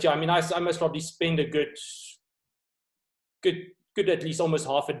 But yeah, I mean, I must probably spend a good at least almost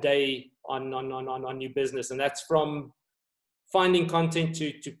half a day on new business. And that's from finding content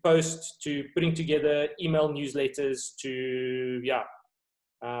to post, to putting together email newsletters, to, yeah.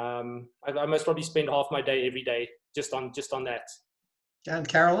 I must probably spend half my day every day just on that. And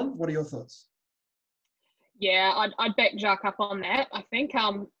Carolyn, what are your thoughts? Yeah, I'd back Jacques up on that. I think,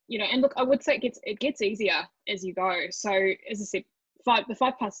 you know, and look, I would say it gets easier as you go. So as I said,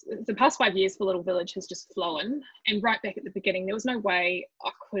 the past 5 years for Little Village has just flown. And right back at the beginning, there was no way I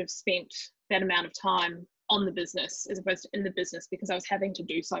could have spent that amount of time on the business as opposed to in the business, because I was having to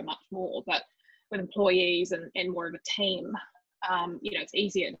do so much more. But with employees and more of a team, you know, it's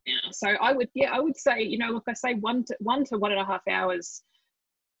easier now. So I would say, you know, look, I say 1 to 1.5 hours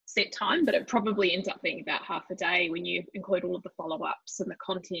set time, but it probably ends up being about half a day when you include all of the follow-ups and the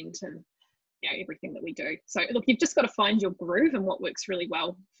content and, you know, everything that we do. So look, you've just got to find your groove and what works really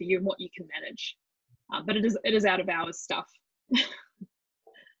well for you and what you can manage. But it is out of hours stuff.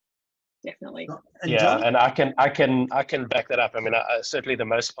 Definitely. And Yeah, John? and I can back that up. I mean, certainly the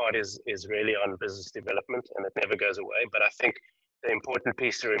most part is really on business development, and it never goes away. But I think the important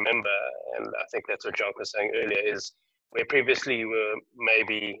piece to remember, and I think that's what Jacques was saying earlier, is where previously you were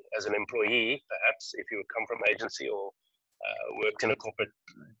maybe as an employee, perhaps if you come from agency or worked in a corporate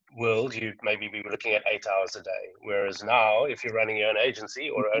world, you maybe be looking at 8 hours a day. Whereas now, if you're running your own agency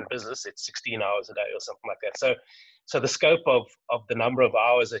or own business, it's 16 hours a day or something like that. So the scope of the number of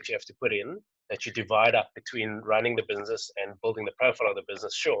hours that you have to put in, that you divide up between running the business and building the profile of the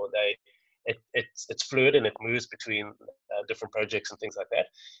business, sure, it's fluid and it moves between different projects and things like that.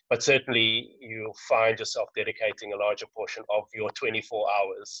 But certainly you'll find yourself dedicating a larger portion of your 24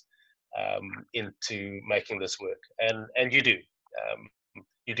 hours into making this work, and you do.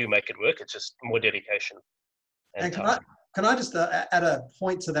 You do make it work. It's just more dedication. And can I just add a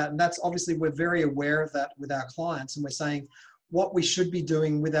point to that? And that's obviously, we're very aware of that with our clients, and we're saying what we should be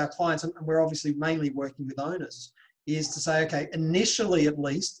doing with our clients, and we're obviously mainly working with owners, is to say, okay, initially at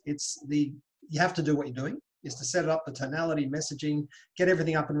least, you have to do what you're doing, is to set it up, the tonality, messaging, get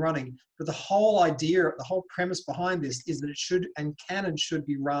everything up and running. But the whole idea, the whole premise behind this is that it should and should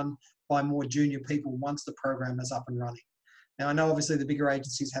be run by more junior people once the program is up and running. Now, I know obviously the bigger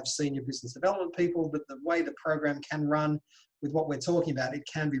agencies have senior business development people, but the way the program can run with what we're talking about, it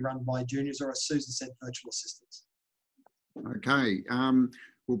can be run by juniors, or, as Susan said, virtual assistants. Okay.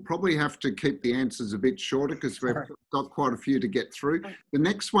 We'll probably have to keep the answers a bit shorter because we've got quite a few to get through. The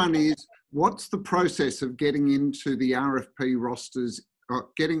next one is, what's the process of getting into the RFP rosters,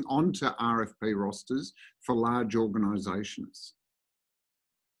 getting onto RFP rosters for large organisations?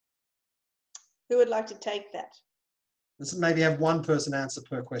 Who would like to take that? Let's maybe have one person answer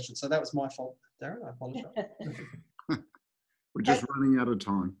per question. So that was my fault, Darren. I apologise. We're just running out of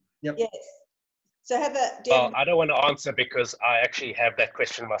time. Yep. Yes. So well, I don't want to answer because I actually have that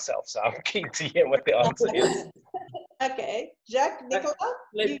question myself. So I'm keen to hear what the answer is. Okay. Jacques, Nicola?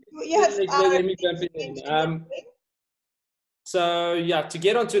 Let me jump in. So yeah, to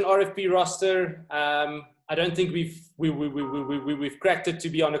get onto an RFP roster, I don't think we've cracked it to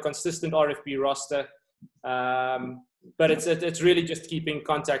be on a consistent RFP roster. But it's really just keeping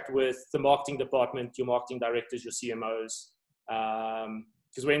contact with the marketing department, your marketing directors, your CMOs.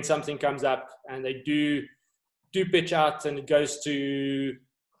 Because when something comes up and they do pitch out and it goes to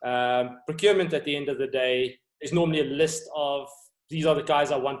procurement at the end of the day, there's normally a list of, these are the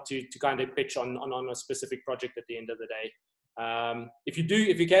guys I want to kind of pitch on a specific project at the end of the day. If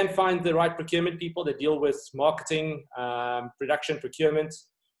you can find the right procurement people that deal with marketing, production, procurement,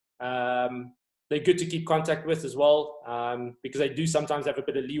 they're good to keep contact with as well, because they do sometimes have a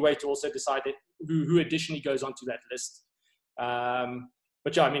bit of leeway to also decide who additionally goes onto that list.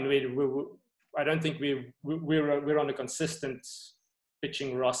 But yeah, I mean, I don't think we're on a consistent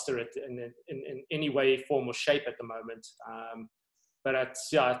pitching roster in any way, form, or shape at the moment. But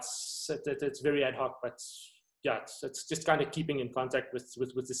it's very ad hoc. But yeah, it's just kind of keeping in contact with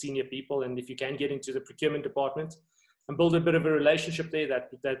the senior people, and if you can get into the procurement department and build a bit of a relationship there, that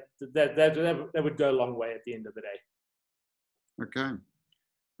would go a long way at the end of the day. Okay,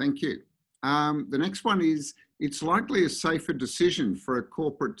 thank you. The next one is, it's likely a safer decision for a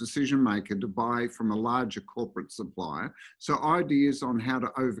corporate decision maker to buy from a larger corporate supplier. So ideas on how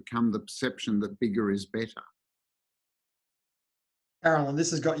to overcome the perception that bigger is better. Carolyn,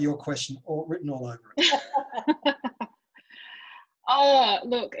 this has got your question written all over it. Oh,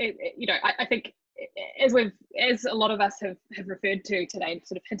 look, I think as a lot of us have referred to today and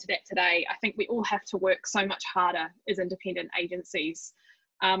sort of hinted at today, I think we all have to work so much harder as independent agencies.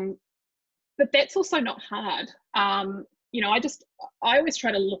 But that's also not hard. I always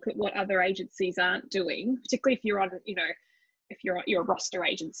try to look at what other agencies aren't doing, particularly if you're on, if you're a roster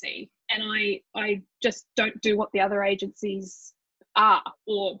agency, and I just don't do what the other agencies are,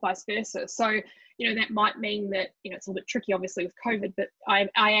 or vice versa. So, that might mean that, it's a little bit tricky, obviously, with COVID, but I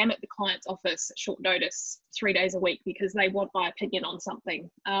am at the client's office at short notice 3 days a week because they want my opinion on something.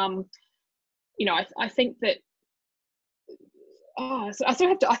 I think that, so I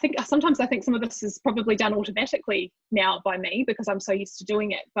sort of have to, sometimes I think some of this is probably done automatically now by me because I'm so used to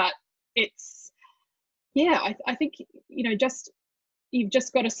doing it, but it's, I think, you've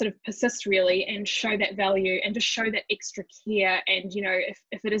just got to sort of persist really and show that value and just show that extra care. And,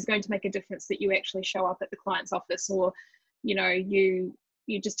 if it is going to make a difference that you actually show up at the client's office, or, you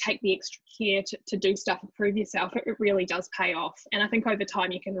just take the extra care to do stuff and prove yourself, it really does pay off. And I think over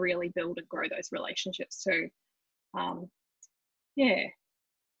time you can really build and grow those relationships too. Well,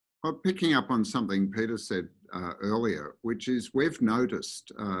 picking up on something Peter said earlier, which is we've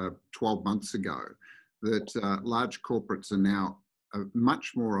noticed 12 months ago that large corporates are now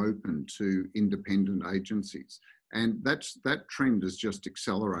much more open to independent agencies. And that trend has just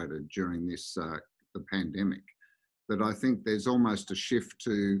accelerated during this the pandemic, that I think there's almost a shift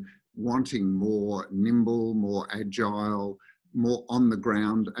to wanting more nimble, more agile, more on the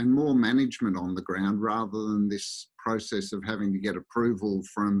ground and more management on the ground, rather than this process of having to get approval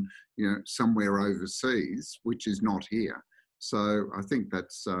from, you know, somewhere overseas, which is not here. So I think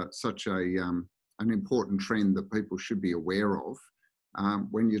that's such an important trend that people should be aware of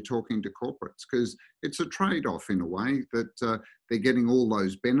when you're talking to corporates, because it's a trade-off in a way that they're getting all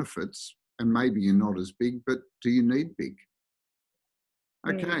those benefits and maybe you're not as big, but do you need big?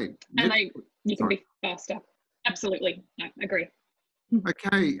 Okay. And you can be faster. Absolutely, I agree.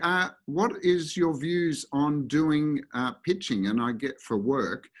 Okay, what is your views on doing pitching, and I get for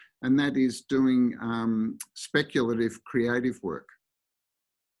work, and that is doing speculative creative work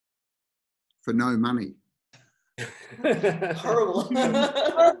for no money? Horrible.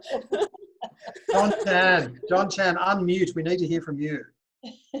 John Chan, unmute. We need to hear from you.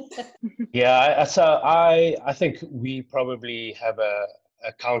 Yeah, so I think we probably have a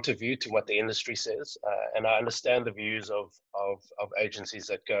counter view to what the industry says, and I understand the views of agencies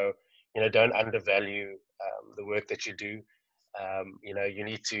that go, you know, don't undervalue the work that you do. You know, you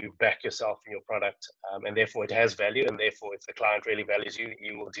need to back yourself in your product, and therefore it has value, and therefore if the client really values you,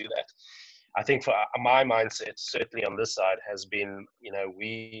 you will do that. I think for my mindset, certainly on this side, has been, you know,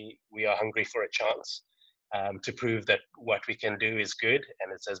 we are hungry for a chance to prove that what we can do is good,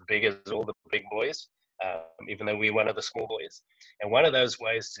 and it's as big as all the big boys, even though we're one of the small boys. And one of those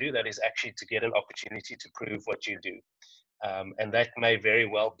ways to do that is actually to get an opportunity to prove what you do. And that may very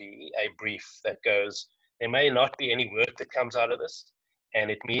well be a brief that goes, there may not be any work that comes out of this, and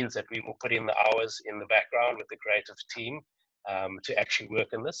it means that we will put in the hours in the background with the creative team to actually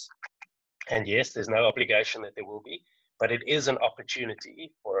work in this. And yes, there's no obligation that there will be, but it is an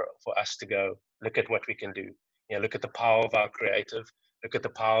opportunity for us to go, look at what we can do. You know, look at the power of our creative, look at the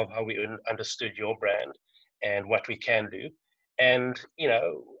power of how we understood your brand and what we can do. And, you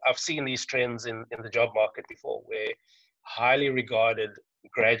know, I've seen these trends in the job market before, where highly regarded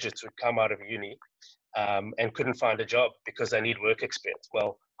graduates would come out of uni and couldn't find a job because they need work experience.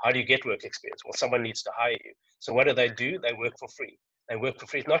 Well, how do you get work experience? Well, someone needs to hire you. So what do? They work for free. They work for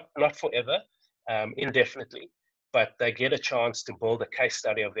free, not forever, indefinitely, but they get a chance to build a case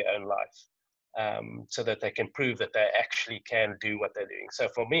study of their own life, so that they can prove that they actually can do what they're doing. So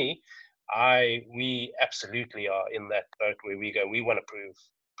for me, we absolutely are in that boat where we go, we want to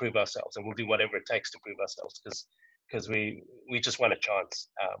prove ourselves, and we'll do whatever it takes to prove ourselves, because we just want a chance.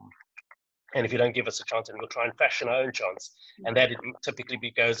 And if you don't give us a chance, then we'll try and fashion our own chance. And that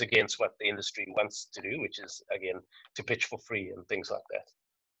typically goes against what the industry wants to do, which is, again, to pitch for free and things like that.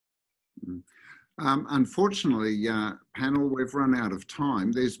 Unfortunately, panel, we've run out of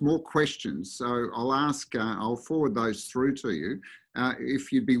time. There's more questions, so I'll forward those through to you.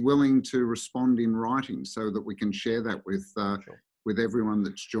 If you'd be willing to respond in writing so that we can share that with everyone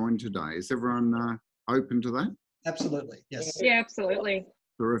that's joined today. Is everyone open to that? Absolutely, yes. Yeah, absolutely.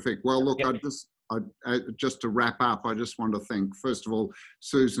 Terrific. Well, look, just to wrap up, I just want to thank, first of all,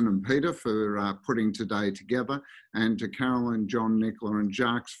 Susan and Peter for putting today together, and to Carolyn, John, Nicola and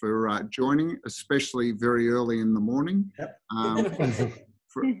Jacques for joining, especially very early in the morning. Yep.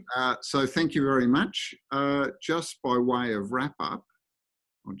 So thank you very much. Just by way of wrap up,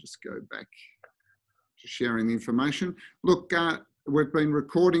 I'll just go back to sharing the information. Look, we've been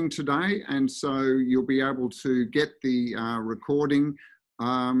recording today, and so you'll be able to get the recording.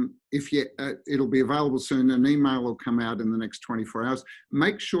 It'll be available soon. An email will come out in the next 24 hours.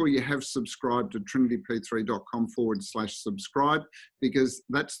 Make sure you have subscribed to trinityp3.com/subscribe, because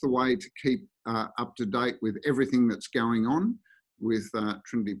that's the way to keep up to date with everything that's going on with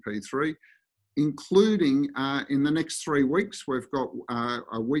Trinity P3, including in the next 3 weeks, we've got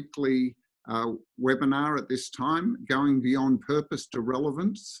a weekly webinar at this time. Going Beyond Purpose to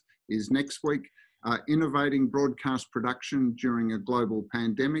Relevance is next week. Innovating broadcast production during a global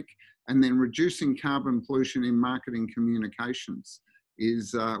pandemic, and then reducing carbon pollution in marketing communications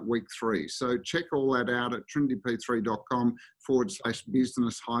is week 3. So check all that out at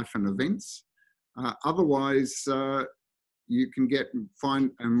trinityp3.com/business-events. Otherwise, you can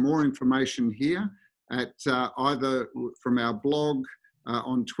find more information here at either from our blog,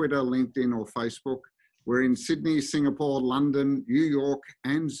 on Twitter, LinkedIn or Facebook. We're in Sydney, Singapore, London, New York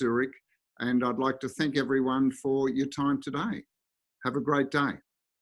and Zurich. And I'd like to thank everyone for your time today. Have a great day.